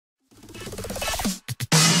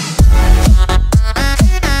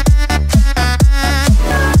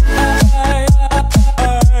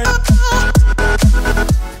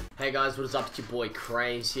What's up, it's your boy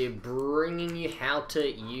Craze here, bringing you how to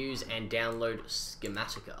use and download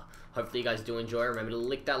Schematica. Hopefully you guys do enjoy. Remember to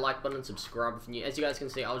click that like button and subscribe if you're new. As you guys can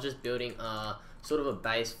see, I was just building sort of a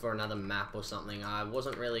base for another map or something. I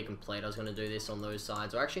wasn't really complete. I was going to do this on those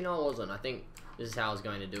sides. Or actually, no, I wasn't. I think this is how I was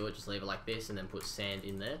going to do it. Just leave it like this and then put sand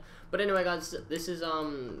in there. But anyway, guys, this is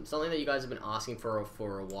something that you guys have been asking for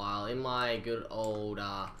a while. In my good old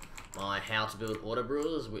my how to build auto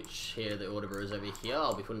brewers, which here are the auto brewers over here.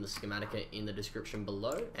 I'll be putting the Schematica in the description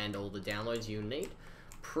below and all the downloads you need.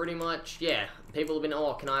 Pretty much, yeah, people have been,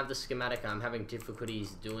 oh, can I have the Schematica? I'm having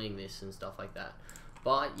difficulties doing this and stuff like that.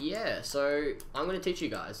 But yeah, so I'm going to teach you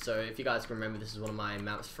guys. So if you guys can remember, this is one of my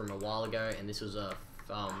maps from a while ago, and this was a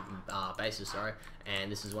basis, sorry, and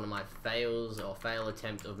this is one of my fail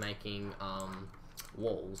attempt of making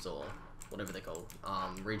walls, or whatever they're called,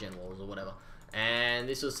 regen walls or whatever. And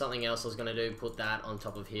this was something else I was going to do, put that on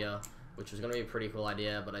top of here, which was going to be a pretty cool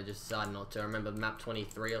idea, but I just decided not to. I remember map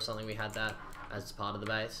 23 or something, we had that as part of the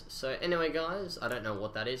base. So anyway, guys, I don't know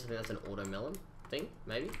what that is. I think that's an auto melon thing,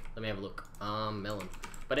 maybe. Let me have a look. Melon.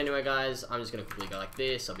 But anyway, guys, I'm just going to quickly go like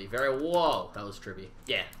this. I'll be very, whoa, that was trippy.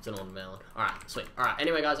 Yeah, it's an auto melon. Alright, sweet. Alright,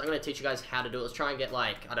 anyway, guys, I'm going to teach you guys how to do it. Let's try and get,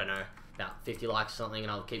 like, I don't know, about 50 likes or something, and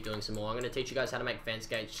I'll keep doing some more. I'm going to teach you guys how to make fence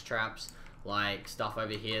gates, traps, like stuff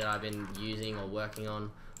over here that I've been using or working on,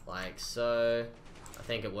 like so. I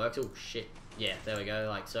think it works. Oh shit, yeah, there we go,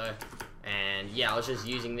 like so. And yeah, I was just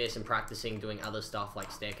using this and practicing doing other stuff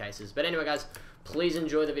like staircases. But anyway, guys, please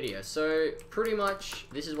enjoy the video. So pretty much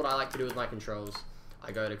this is what I like to do with my controls.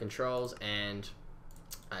 I go to controls and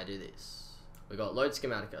I do this. We got load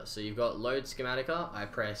Schematica. So you've got load Schematica. I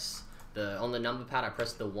press on the number pad, I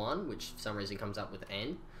press the 1, which for some reason comes up with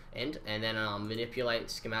end, and then manipulate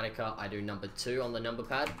Schematica. I do number 2 on the number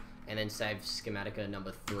pad, and then save Schematica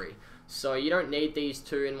number 3. So you don't need these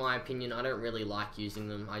two, in my opinion. I don't really like using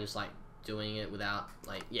them. I just like doing it without,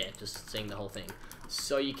 like, yeah, just seeing the whole thing.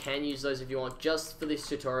 So you can use those if you want. Just for this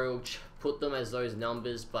tutorial, put them as those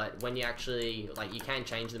numbers, but when you actually, like, you can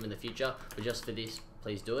change them in the future, but just for this,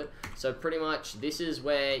 please do it. So pretty much this is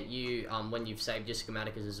where you when you've saved your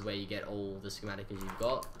schematicas, this is where you get all the schematicas you've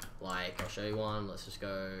got. Like, I'll show you one. Let's just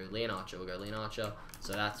go Leon Archer. We'll go Leon Archer.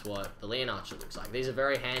 So that's what the Leon Archer looks like. These are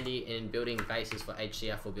very handy in building bases for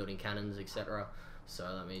HCF or building cannons, etc.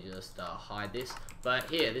 So let me just hide this. But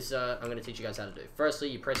here, this I'm going to teach you guys how to do. Firstly,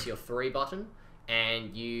 you press your 3 button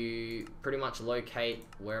and you pretty much locate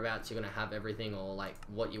whereabouts you're going to have everything, or like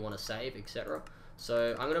what you want to save, etc.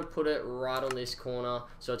 So I'm going to put it right on this corner.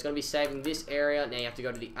 So it's going to be saving this area. Now you have to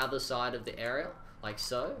go to the other side of the area, like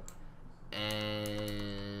so.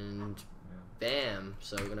 And bam.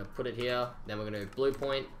 So we're going to put it here. Then we're going to blue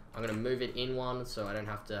point. I'm going to move it in one so I don't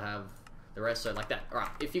have to have the rest. So like that.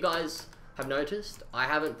 Alright, if you guys have noticed, I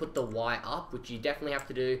haven't put the Y up, which you definitely have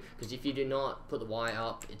to do, because if you do not put the Y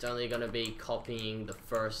up, it's only going to be copying the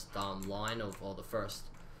first line or the first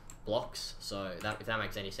blocks. So that, if that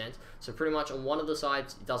makes any sense. So pretty much on one of the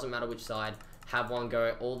sides, it doesn't matter which side, have one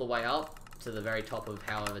go all the way up to the very top of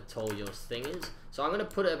however tall your thing is. So I'm going to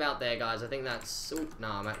put it about there, guys. I think that's, no,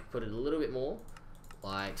 I might put it a little bit more,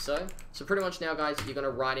 like so. So pretty much now, guys, you're going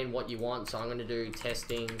to write in what you want. So I'm going to do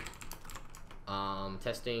testing,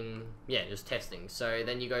 yeah, just testing. So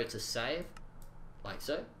then you go to save, like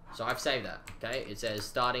so. So I've saved that, okay? It says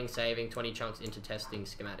starting saving 20 chunks into testing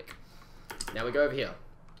schematic. Now we go over here.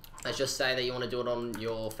 Let's just say that you want to do it on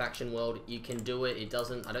your faction world. You can do it. It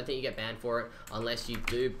doesn't, I don't think you get banned for it unless you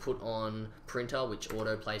do put on printer, which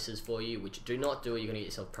auto places for you, which do not do it. You're going to get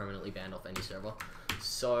yourself permanently banned off any server.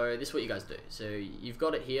 So this is what you guys do. So you've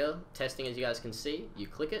got it here, testing, as you guys can see. You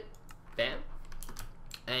click it, bam,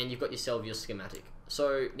 and you've got yourself your schematic.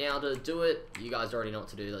 So now to do it, you guys already know what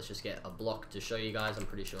to do. Let's just get a block to show you guys. I'm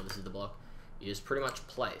pretty sure this is the block. You just pretty much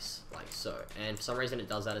place, like so. And for some reason it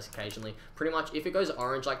does that occasionally. Pretty much, if it goes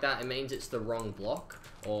orange like that, it means it's the wrong block.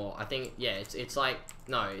 Or I think, yeah, it's like,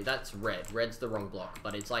 no, that's red. Red's the wrong block,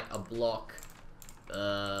 but it's like a block.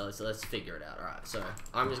 So let's figure it out. Alright, so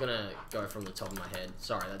I'm just gonna go from the top of my head.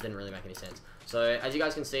 Sorry, that didn't really make any sense. So as you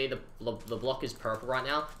guys can see, the block is purple right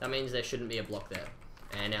now. That means there shouldn't be a block there.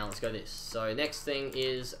 And now let's go this. So next thing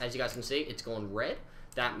is, as you guys can see, it's gone red.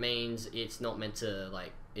 That means it's not meant to,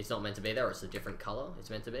 like, it's not meant to be there, or it's a different color it's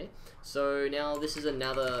meant to be. So now this is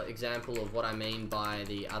another example of what I mean by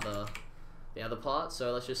the other part.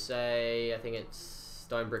 So let's just say, I think it's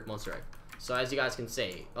stone brick monster egg. So as you guys can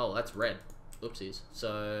see, oh, that's red. Oopsies.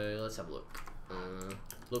 So let's have a look.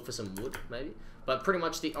 Look for some wood, maybe. But pretty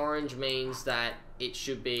much the orange means that it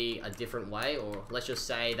should be a different way, or let's just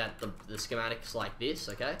say that the schematic's like this,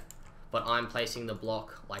 okay? But I'm placing the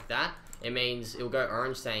block like that. It means it'll go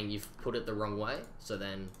orange saying you've put it the wrong way. So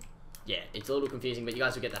then yeah, it's a little confusing, but you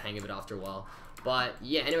guys will get the hang of it after a while. But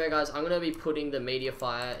yeah, anyway guys, I'm going to be putting the media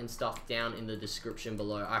fire and stuff down in the description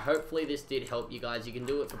below. Hopefully this did help you guys. You can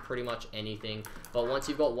do it for pretty much anything. But once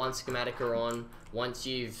you've got one Schematica on, once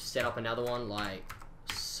you've set up another one, like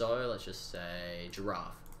so, let's just say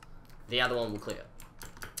giraffe, the other one will clear.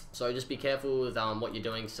 So just be careful with what you're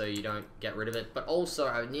doing so you don't get rid of it. But also,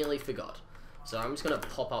 I nearly forgot. So I'm just going to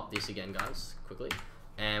pop up this again, guys, quickly.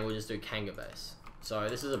 And we'll just do Kanga base. So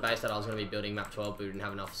this is a base that I was going to be building map 12, but we didn't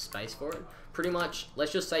have enough space for it. Pretty much,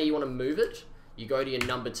 let's just say you want to move it. You go to your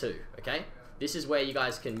number 2, okay? This is where you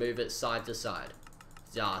guys can move it side to side.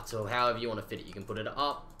 So however you want to fit it. You can put it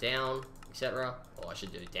up, down, etc. Or I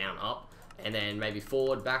should do down, up. And then maybe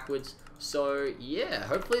forward, backwards. So yeah,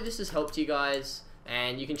 hopefully this has helped you guys.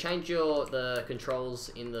 And you can change the controls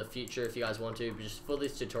in the future if you guys want to, but just for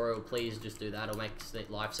this tutorial, please just do that. It'll make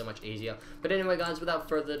life so much easier. But anyway guys, without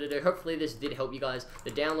further ado, hopefully this did help you guys.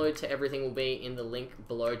 The download to everything will be in the link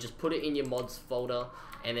below. Just put it in your mods folder,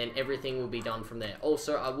 and then everything will be done from there.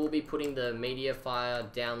 Also, I will be putting the media fire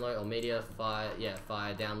download, or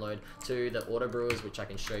fire download to the auto brewers, which I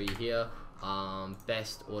can show you here.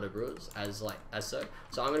 Best auto brewers as so.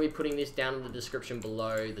 So I'm going to be putting this down in the description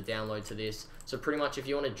below, the download to this. So pretty much if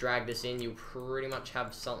you want to drag this in, you'll pretty much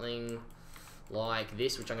have something like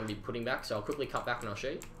this, which I'm going to be putting back. So I'll quickly cut back and I'll show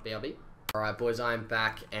you. BRB. Alright boys, I'm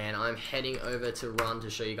back and I'm heading over to run to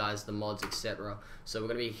show you guys the mods, etc. So we're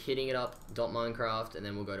going to be hitting it up, .minecraft, and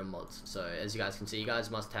then we'll go to mods. So as you guys can see, you guys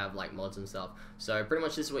must have like mods and stuff. So pretty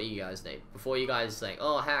much this is what you guys need. Before you guys think,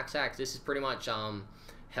 oh hacks, this is pretty much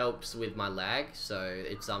helps with my lag. So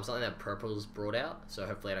it's something that Purple's brought out, so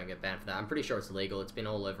hopefully I don't get banned for that. I'm pretty sure it's legal. It's been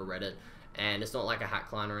all over Reddit, and it's not like a hack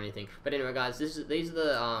client or anything. But anyway guys, these are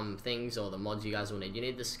the things or the mods you guys will need. You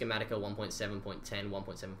need the Schematica 1.7.10,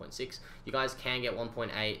 1.7.6. You guys can get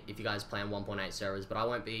 1.8 if you guys play on 1.8 servers, but I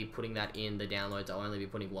won't be putting that in the downloads. I'll only be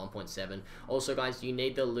putting 1.7. Also guys, you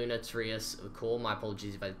need the Lunatrius core. My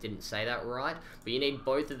apologies if I didn't say that right, but you need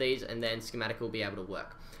both of these, and then Schematica will be able to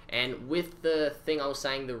work. And with the thing I was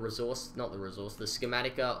saying, the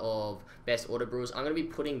Schematica of best auto brewers, I'm going to be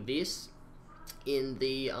putting this in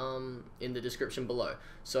the description below.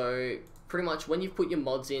 So pretty much when you've put your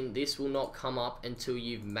mods in, this will not come up until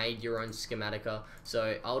you've made your own Schematica.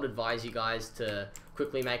 So I would advise you guys to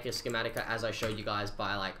quickly make a Schematica as I showed you guys,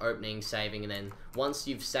 by like opening, saving, and then once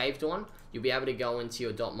you've saved one, you'll be able to go into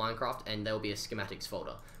your .minecraft and there'll be a schematics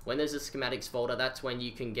folder. When there's a schematics folder, that's when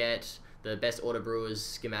you can get the best auto brewers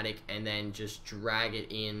schematic and then just drag it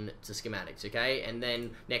in to schematics, okay? And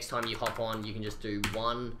then next time you hop on, you can just do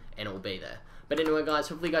one and it will be there. But anyway guys,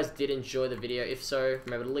 hopefully you guys did enjoy the video. If so,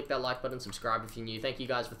 remember to lick that like button, subscribe if you're new. Thank you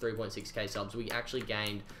guys for 3.6k subs. We actually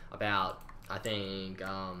gained about, I think,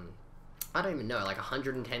 I don't even know, like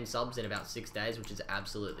 110 subs in about 6 days, which is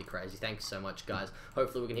absolutely crazy. Thanks so much, guys.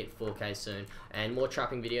 Hopefully we can hit 4K soon, and more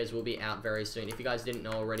trapping videos will be out very soon. If you guys didn't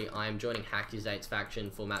know already, I am joining Hack28's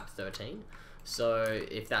faction for map 13. So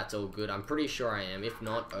if that's all good, I'm pretty sure I am. If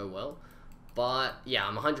not, oh well. But yeah,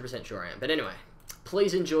 I'm 100% sure I am. But anyway,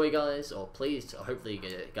 please enjoy, guys, or please, hopefully you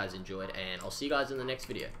guys enjoyed, and I'll see you guys in the next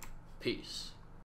video. Peace.